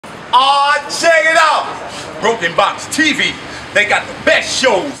Check it out! BrokenBox TV, they got the best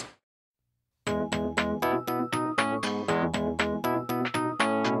shows.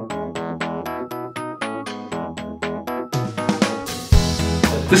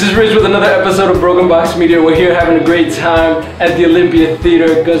 This is Rich with another episode of BrokenBox Media. We're here having a great time at the Olympia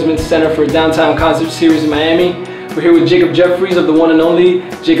Theater Guzman Center for a downtown concert series in Miami. We're here with Jacob Jeffries of the one and only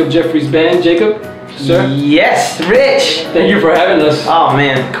Jacob Jeffries Band. Jacob, sir? Yes, Rich! Thank you for having us. Oh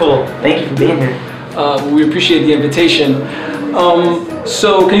man, cool. Thank you for being here. We appreciate the invitation.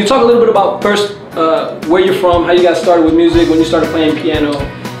 So can you talk a little bit about first where you're from, how you got started with music, when you started playing piano,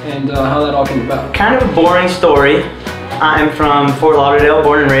 and how that all came about? Kind of a boring story. I'm from Fort Lauderdale,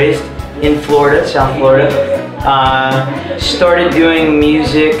 born and raised in Florida, South Florida. Started doing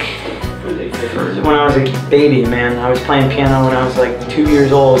music when I was a baby, man. I was playing piano when I was like 2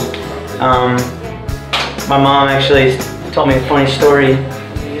 years old. My mom actually told me a funny story.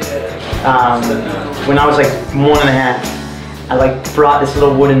 When I was like 1.5, I like brought this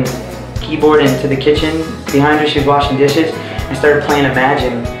little wooden keyboard into the kitchen behind her. She was washing dishes. I started playing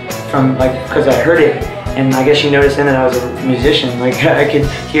Imagine from because I heard it. And I guess she noticed then that I was a musician. Like I could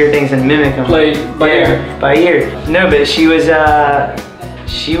hear things and mimic them. Play by ear? By ear. No, but she was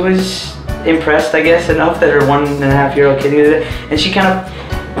impressed, I guess, enough that her 1.5-year-old kid knew that. And she kind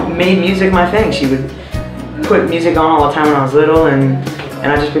of made music my thing. She would put music on all the time when I was little, and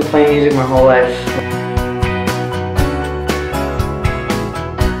I've just been playing music my whole life.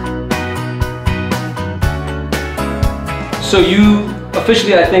 So you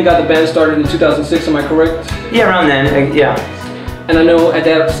officially, I think, got the band started in 2006, am I correct? Yeah, around then, yeah. And I know at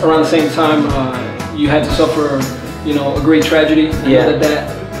that, around the same time, you had to suffer, you know, a great tragedy. Yeah.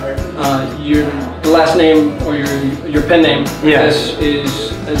 Your last name, or your pen name, yeah,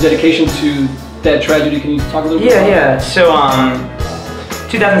 is a dedication to that tragedy. Can you talk a little bit about that? Yeah. So,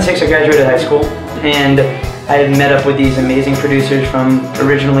 2006, I graduated high school, and I had met up with these amazing producers from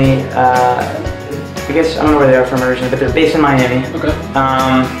originally, I guess, I don't know where they are from originally, but they're based in Miami. Okay.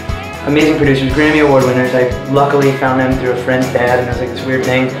 Amazing producers, Grammy Award winners. I luckily found them through a friend's dad, and it was like this weird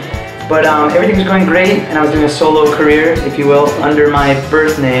thing. But everything was going great, and I was doing a solo career, if you will, under my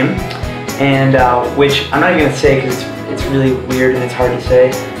birth name, and which I'm not even gonna say because it's really weird and it's hard to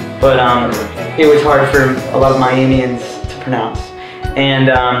say, but it was hard for a lot of Miamians to pronounce. And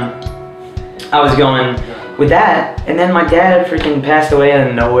I was going with that, and then my dad freaking passed away out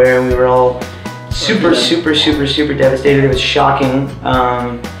of nowhere, and we were all super devastated. It was shocking,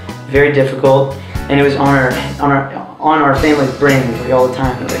 very difficult, and it was on our family's brains like all the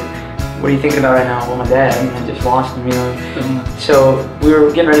time. Like, what are you thinking about right now? Well, my dad, I just lost him, you know. So we were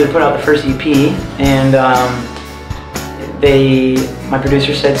getting ready to put out the first EP, and my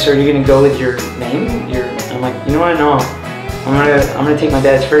producer said, "Sir, you're gonna go with your name?" I'm like, you know what? No, I'm gonna take my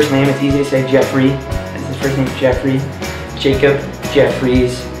dad's first name. It's easy to say Jeffrey. His first name's Jeffrey. Jacob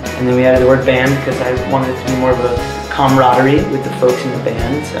Jeffries. And then we added the word band because I wanted it to be more of a camaraderie with the folks in the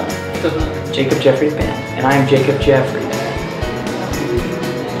band. So, Jacob Jeffries Band. And I am Jacob Jeffries.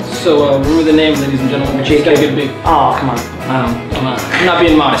 So, remember the name, ladies and gentlemen. Jacob. Oh, come on. I'm not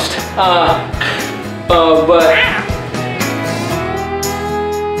being modest. But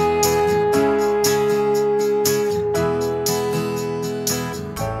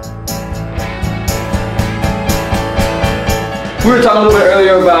we were talking a little bit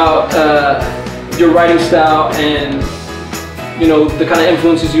earlier about your writing style and, you know, the kind of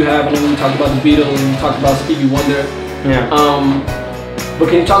influences you have. And then we talked about the Beatles and we talked about Stevie Wonder. Yeah. But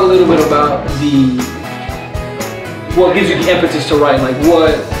can you talk a little bit about what gives you the impetus to write? Like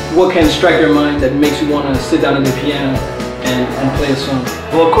what can strike your mind that makes you want to sit down at the piano and play a song?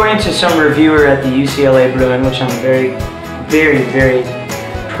 Well, according to some reviewer at the UCLA Bruin, which I'm very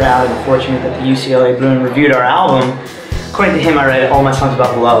proud and fortunate that the UCLA Bruin reviewed our album. According to him, I write all my songs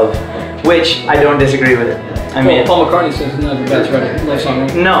about love, which I don't disagree with it. I mean, Paul McCartney says it's not the best love song.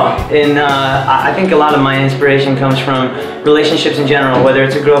 No, and I think a lot of my inspiration comes from relationships in general, whether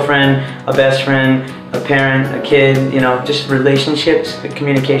it's a girlfriend, a best friend, a parent, a kid, you know, just relationships, the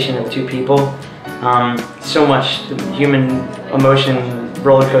communication of two people. So much human emotion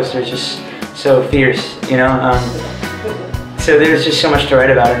roller coaster is just so fierce, you know. So there's just so much to write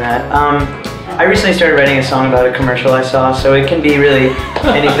about in that. I recently started writing a song about a commercial I saw, so it can be really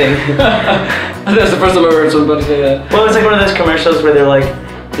anything. That's the first time I heard somebody say that. Well, it's like one of those commercials where they're like,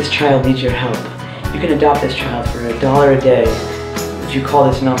 "This child needs your help. You can adopt this child for $1 a day if you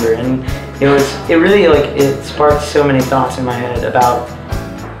call this number." And it sparked so many thoughts in my head about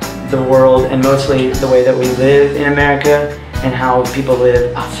the world and mostly the way that we live in America and how people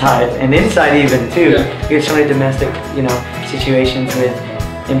live outside and inside even too. Yeah. We have so many domestic, you know, situations with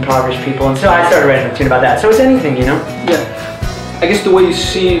impoverished people. And so I started writing a tune about that. So it's anything, you know? Yeah. I guess the way you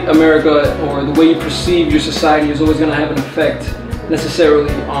see America or the way you perceive your society is always going to have an effect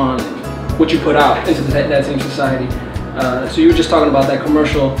necessarily on what you put out into that same society. So you were just talking about that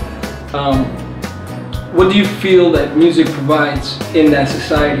commercial. What do you feel that music provides in that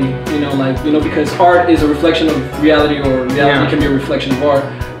society? Because art is a reflection of reality, or reality can be a reflection of art.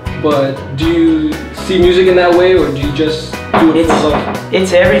 But do you see music in that way, or do you just do it for love?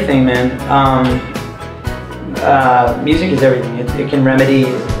 It's everything, man. Music is everything. It can remedy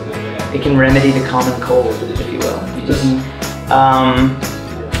the common cold, if you will.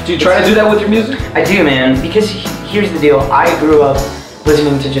 Do you try to do that with your music? I do, man. Because here's the deal. I grew up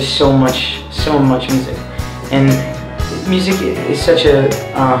listening to just so much music, and music is such a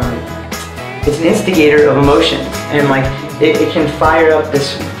it's an instigator of emotion, and like it can fire up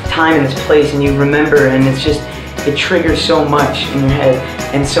this time and this place, and you remember, and it triggers so much in your head.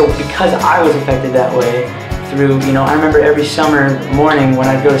 And so because I was affected that way through, I remember every summer morning when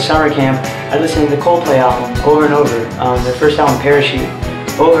I'd go to summer camp, I'd listen to the Coldplay album over and over, their first album, Parachute,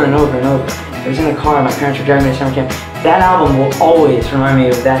 over and over and over. I was in a car, my parents were driving me to summer camp. That album will always remind me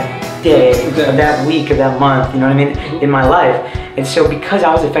of that day, of that week, of that month, you know what I mean, in my life. And so because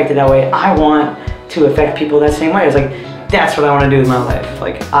I was affected that way, I want to affect people that same way. I was like, that's what I want to do with my life.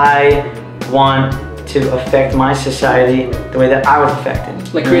 Like, I want to affect my society the way that I was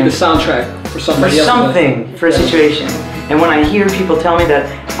affected. Like create the soundtrack for somebody else. For something, for a situation. And when I hear people tell me that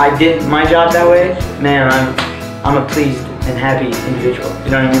I did my job that way, man, I'm a pleased and happy individual.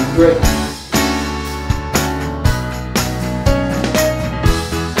 You know what I mean? Great.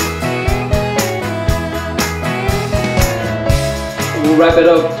 We'll wrap it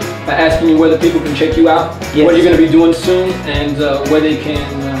up by asking you whether people can check you out, what you're going to be doing soon, and where they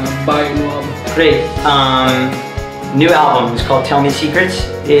can buy your new album. Great. New album is called Tell Me Secrets.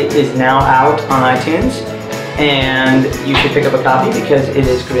 It is now out on iTunes, and you should pick up a copy because it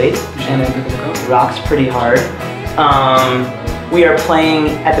is great and it rocks pretty hard. We are playing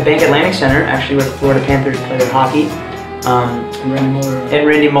at the Bank Atlantic Center, actually, where the Florida Panthers play their hockey. And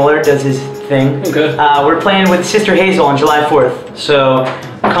Randy Mueller does his thing. Okay. We're playing with Sister Hazel on July 4th, so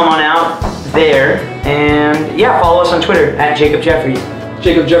come on out there, and yeah, follow us on Twitter at Jacob Jeffries.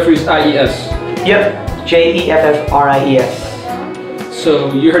 Jacob Jeffries, IES. Yep, Jeffries.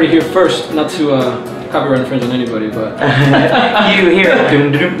 So you heard it here first, not to copyright infringe on anybody, but you hear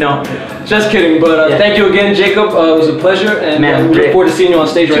it. No, just kidding. But thank you again, Jacob. It was a pleasure, and we look forward to seeing you on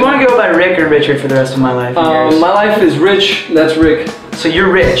stage. Do you want to go by Rick or Richard for the rest of my life? My life is Rich. That's Rick. So you're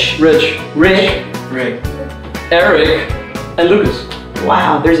Rich. Rick, Eric, and Lucas.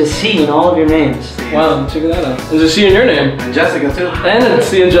 Wow, there's a C in all of your names. Wow, check that out. There's a C in your name. And Jessica too. And a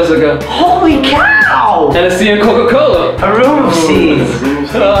C in Jessica. Holy cow! And a C in Coca-Cola. A room of C's.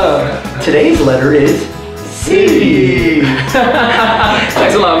 Today's letter is C.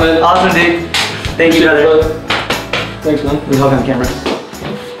 Thanks a lot, man. Awesome, dude. Thank you, brother. Thanks, man. We talk on camera.